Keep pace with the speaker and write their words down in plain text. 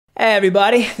Hey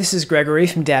everybody, this is Gregory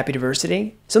from Dapp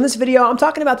University. So in this video, I'm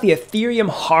talking about the Ethereum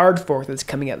hard fork that's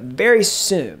coming up very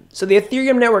soon. So the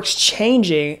Ethereum network's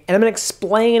changing, and I'm going to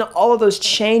explain all of those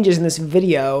changes in this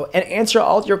video and answer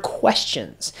all of your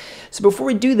questions. So before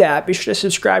we do that, be sure to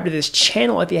subscribe to this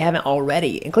channel if you haven't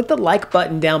already, and click the like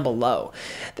button down below.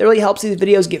 That really helps these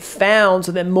videos get found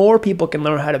so that more people can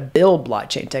learn how to build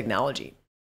blockchain technology.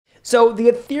 So the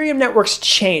Ethereum network's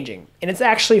changing, and it's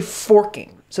actually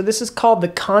forking. So this is called the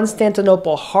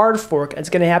Constantinople hard fork, and it's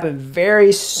going to happen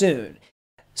very soon.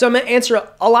 So I'm going to answer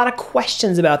a lot of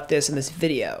questions about this in this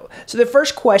video. So the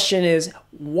first question is,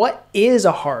 what is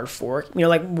a hard fork?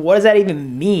 What does that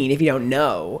even mean if you don't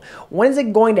know? When is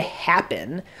it going to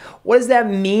happen? What does that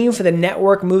mean for the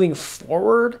network moving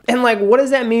forward? And what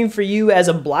does that mean for you as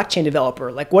a blockchain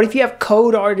developer? What if you have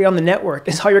code already on the network?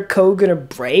 Is all your code going to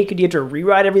break? Do you have to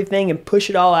rewrite everything and push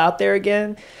it all out there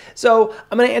again? So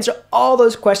I'm going to answer all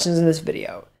those questions in this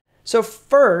video. So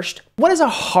first, what is a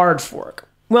hard fork?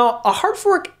 Well, a hard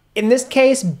fork in this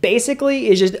case basically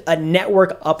is just a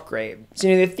network upgrade. So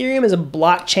the Ethereum is a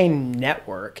blockchain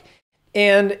network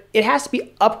and it has to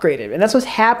be upgraded, and that's what's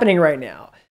happening right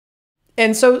now.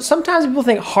 And so sometimes people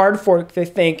think hard fork, they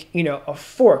think, a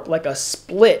fork, like a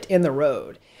split in the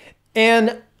road.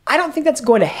 And I don't think that's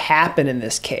going to happen in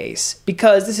this case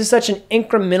because this is such an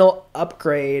incremental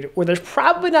upgrade where there's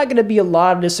probably not going to be a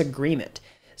lot of disagreement.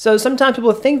 So sometimes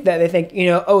people think that, they think,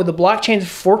 oh, the blockchain's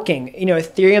forking.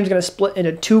 Ethereum's going to split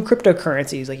into two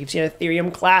cryptocurrencies. Like you've seen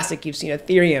Ethereum Classic, you've seen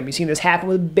Ethereum, you've seen this happen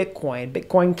with Bitcoin,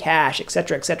 Bitcoin Cash,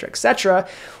 etc., etc., etc.,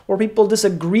 where people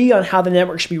disagree on how the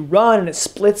network should be run and it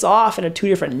splits off into two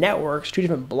different networks, two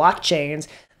different blockchains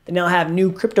that now have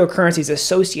new cryptocurrencies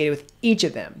associated with each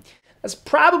of them. That's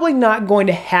probably not going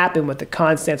to happen with the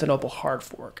Constantinople hard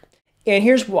fork. And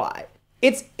here's why.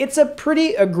 It's a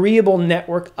pretty agreeable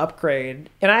network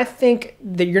upgrade, and I think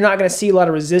that you're not going to see a lot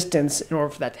of resistance in order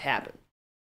for that to happen.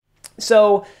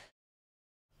 So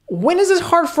when is this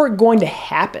hard fork going to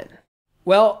happen?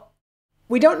 Well,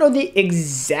 we don't know the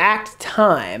exact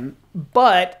time,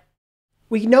 but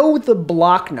we know the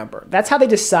block number. That's how they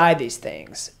decide these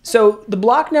things. So the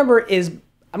block number is,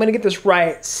 I'm going to get this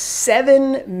right,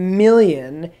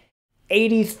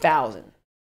 7,080,000.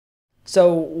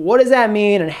 So what does that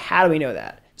mean and how do we know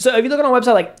that? So if you look on a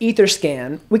website like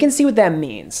Etherscan, we can see what that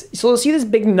means. So you'll see this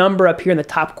big number up here in the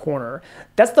top corner.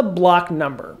 That's the block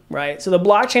number, right? So the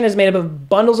blockchain is made up of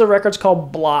bundles of records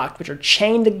called blocks, which are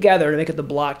chained together to make it the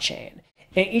blockchain.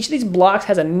 And each of these blocks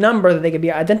has a number that they can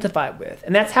be identified with.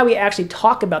 And that's how we actually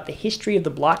talk about the history of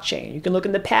the blockchain. You can look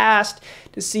in the past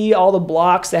to see all the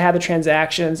blocks that have the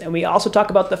transactions. And we also talk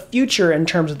about the future in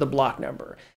terms of the block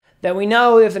number. That we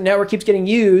know if the network keeps getting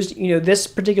used, this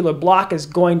particular block is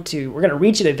we're going to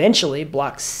reach it eventually,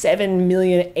 block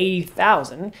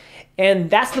 7,080,000. And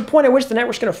that's the point at which the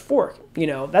network's going to fork.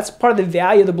 That's part of the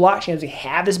value of the blockchain is we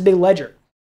have this big ledger.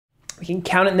 We can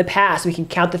count it in the past, we can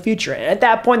count the future. And at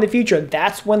that point in the future,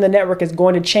 that's when the network is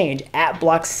going to change at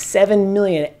block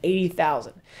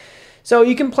 7,080,000. So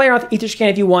you can play around with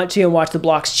Etherscan if you want to and watch the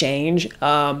blocks change,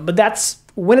 but that's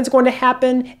when it's going to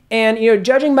happen. And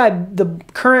judging by the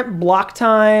current block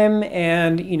time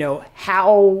and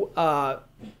how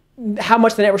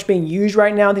much the network's being used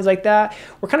right now and things like that,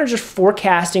 we're kind of just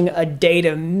forecasting a date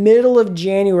of middle of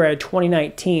January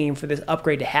 2019 for this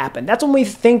upgrade to happen. That's when we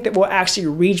think that we'll actually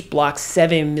reach block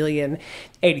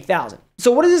 7,080,000.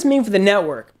 So what does this mean for the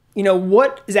network?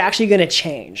 What is actually going to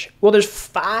change? Well, there's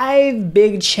 5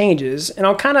 big changes, and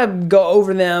I'll kind of go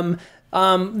over them.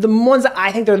 The ones that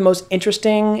I think they're the most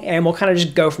interesting, and we'll kind of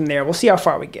just go from there. We'll see how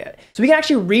far we get. So we can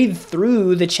actually read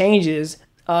through the changes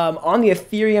on the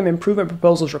Ethereum Improvement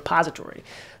Proposals repository.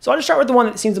 So I'll just start with the one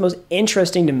that seems the most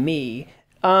interesting to me.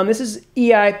 This is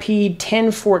EIP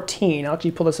 1014. I'll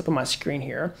actually pull this up on my screen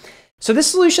here. So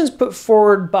this solution is put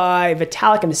forward by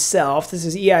Vitalik himself. This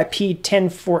is EIP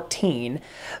 1014.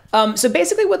 So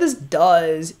basically what this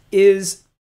does is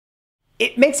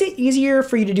it makes it easier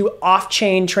for you to do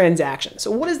off-chain transactions.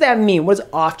 So what does that mean? What is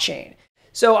off-chain?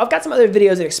 So I've got some other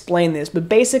videos that explain this, but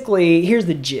basically here's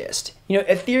the gist.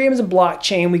 Ethereum is a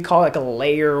blockchain we call a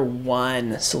layer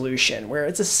 1 solution, where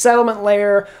it's a settlement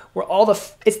layer where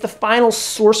it's the final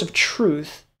source of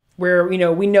truth, where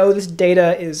we know this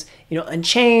data is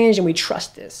unchanged and we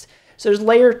trust this. So there's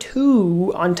layer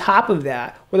 2 on top of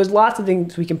that, where there's lots of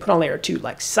things we can put on layer 2,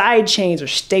 like side chains or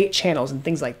state channels and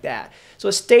things like that. So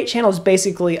a state channel is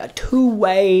basically a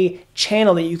two-way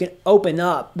channel that you can open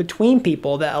up between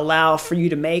people that allow for you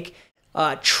to make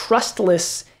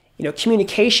trustless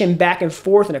communication back and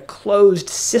forth in a closed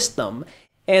system.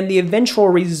 And the eventual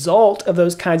result of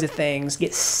those kinds of things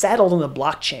gets settled in the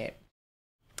blockchain.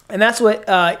 And that's what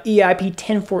EIP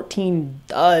 1014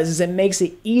 does, is it makes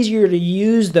it easier to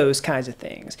use those kinds of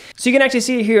things. So you can actually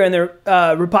see it here in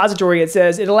the repository. It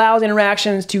says it allows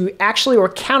interactions to actually or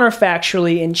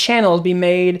counterfactually in channels be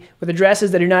made with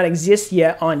addresses that do not exist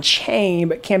yet on chain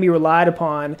but can be relied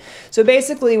upon. So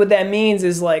basically what that means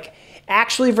is like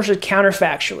actually versus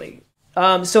counterfactually.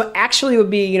 So actually would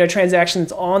be,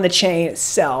 transactions on the chain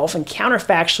itself, and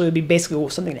counterfactually would be basically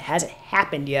something that hasn't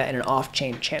happened yet in an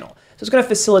off-chain channel. So it's going to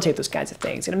facilitate those kinds of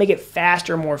things. It's going to make it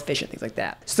faster, more efficient, things like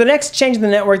that. So the next change in the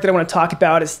network that I want to talk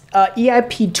about is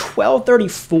EIP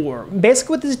 1234.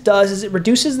 Basically what this does is it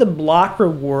reduces the block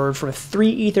reward from 3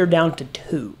 Ether down to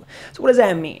 2. So what does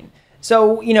that mean?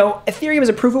 So, Ethereum is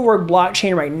a proof of work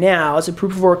blockchain right now. It's a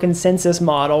proof of work consensus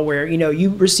model where, you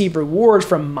receive rewards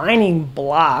from mining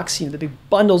blocks, the big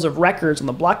bundles of records on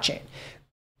the blockchain.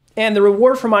 And the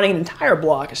reward for mining an entire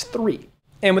block is 3.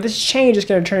 And with this change, it's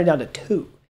going to turn it down to 2.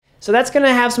 So that's going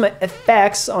to have some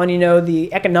effects on,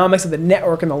 the economics of the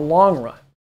network in the long run.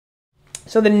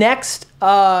 So the next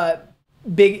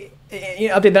big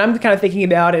update that I'm kind of thinking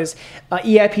about is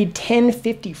EIP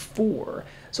 1054.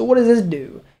 So what does this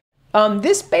do?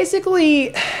 This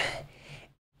basically,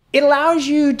 it allows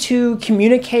you to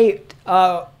communicate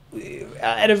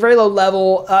at a very low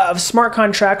level of smart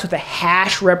contracts with a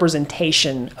hash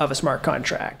representation of a smart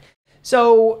contract.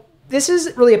 So this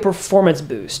is really a performance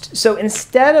boost. So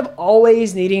instead of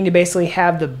always needing to basically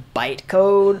have the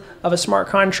bytecode of a smart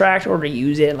contract or to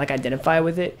use it and identify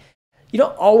with it, you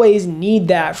don't always need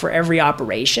that for every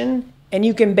operation. And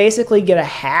you can basically get a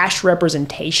hash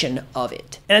representation of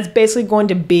it. And it's basically going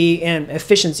to be an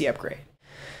efficiency upgrade.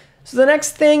 So the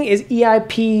next thing is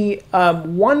EIP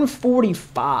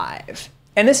 145.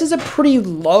 And this is a pretty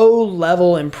low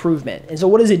level improvement. And so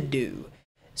what does it do?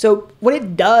 So what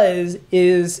it does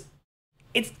is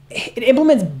it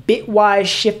implements bitwise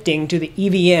shifting to the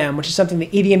EVM, which is something the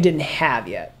EVM didn't have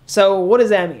yet. So what does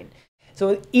that mean?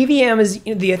 So EVM is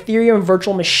the Ethereum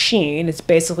virtual machine. It's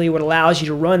basically what allows you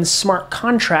to run smart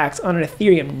contracts on an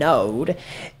Ethereum node.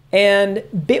 And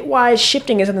bitwise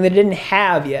shifting is something they didn't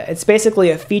have yet. It's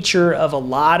basically a feature of a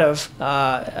lot of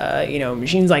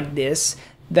machines like this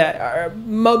that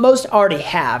most already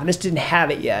have, and this didn't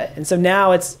have it yet. And so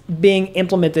now it's being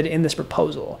implemented in this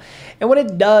proposal. And what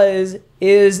it does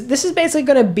is this is basically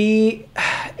going to be,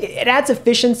 it adds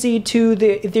efficiency to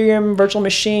the Ethereum virtual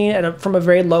machine from a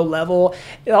very low level.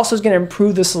 It also is going to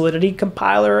improve the Solidity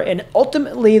compiler, and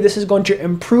ultimately this is going to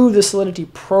improve the Solidity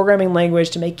programming language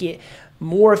to make it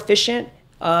more efficient.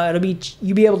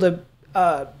 You'll be able to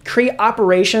create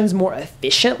operations more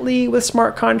efficiently with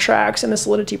smart contracts in the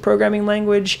Solidity programming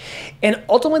language. And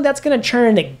ultimately that's going to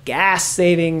turn into gas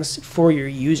savings for your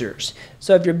users.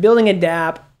 So if you're building a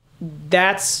Dapp,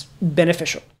 that's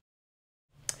beneficial.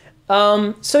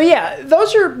 So yeah,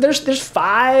 there's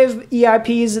 5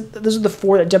 EIPs. Those are the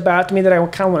 4 that jump out to me that I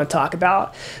kind of want to talk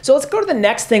about. So let's go to the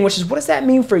next thing, which is what does that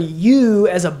mean for you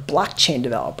as a blockchain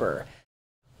developer?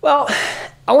 Well,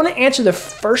 I want to answer the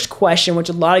first question, which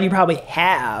a lot of you probably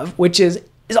have, which is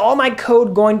all my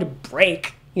code going to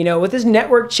break? With this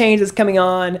network change that's coming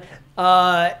on,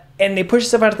 and they push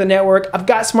stuff out to the network, I've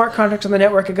got smart contracts on the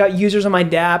network, I've got users on my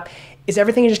Dapp, is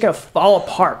everything just going to fall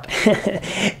apart?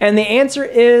 And the answer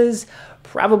is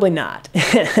probably not.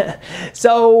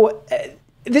 So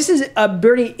this is a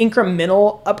very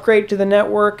incremental upgrade to the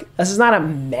network. This is not a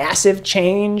massive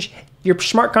change. Your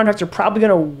smart contracts are probably going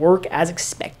to work as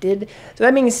expected. So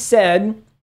that being said,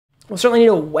 we'll certainly need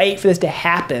to wait for this to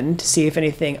happen to see if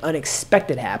anything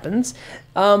unexpected happens.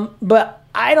 But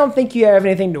I don't think you have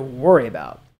anything to worry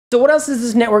about. So what else does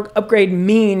this network upgrade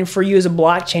mean for you as a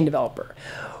blockchain developer?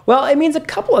 Well, it means a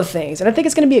couple of things, and I think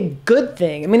it's going to be a good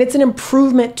thing. I mean, it's an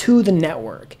improvement to the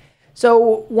network.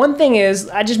 So one thing is,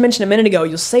 I just mentioned a minute ago,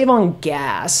 you'll save on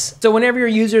gas. So whenever your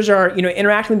users are,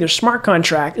 interacting with your smart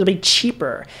contract, it'll be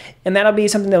cheaper, and that'll be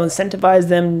something that will incentivize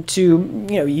them to,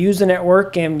 use the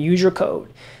network and use your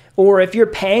code. Or if you're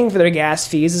paying for their gas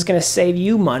fees, it's going to save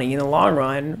you money in the long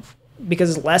run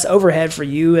because it's less overhead for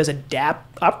you as a Dapp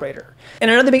operator. And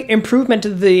another big improvement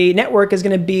to the network is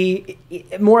going to be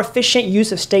more efficient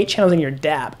use of state channels in your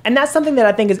Dapp. And that's something that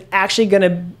I think is actually going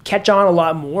to catch on a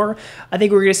lot more. I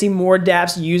think we're going to see more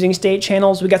Dapps using state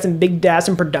channels. We got some big Dapps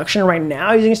in production right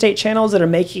now using state channels that are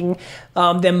making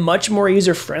them much more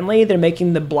user-friendly. They're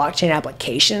making the blockchain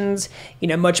applications,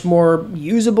 much more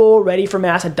usable, ready for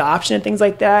mass adoption and things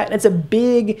like that. And it's a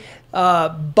big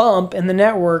bump in the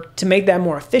network to make that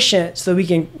more efficient so we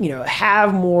can,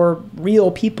 have more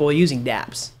real people using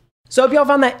Dapps. So if y'all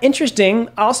found that interesting,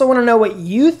 I also want to know what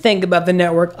you think about the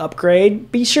network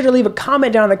upgrade. Be sure to leave a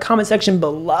comment down in the comment section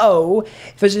below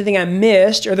if there's anything I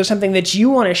missed or there's something that you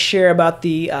want to share about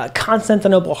the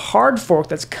Constantinople hard fork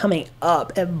that's coming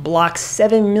up at block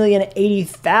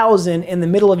 7,080,000 in the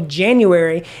middle of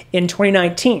January in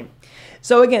 2019.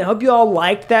 So again, I hope you all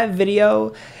liked that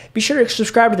video. Be sure to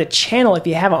subscribe to the channel if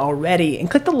you haven't already and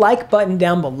click the like button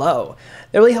down below.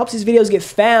 That really helps these videos get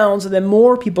found so that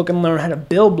more people can learn how to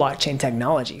build blockchain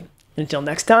technology. Until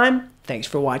next time, thanks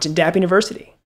for watching Dapp University.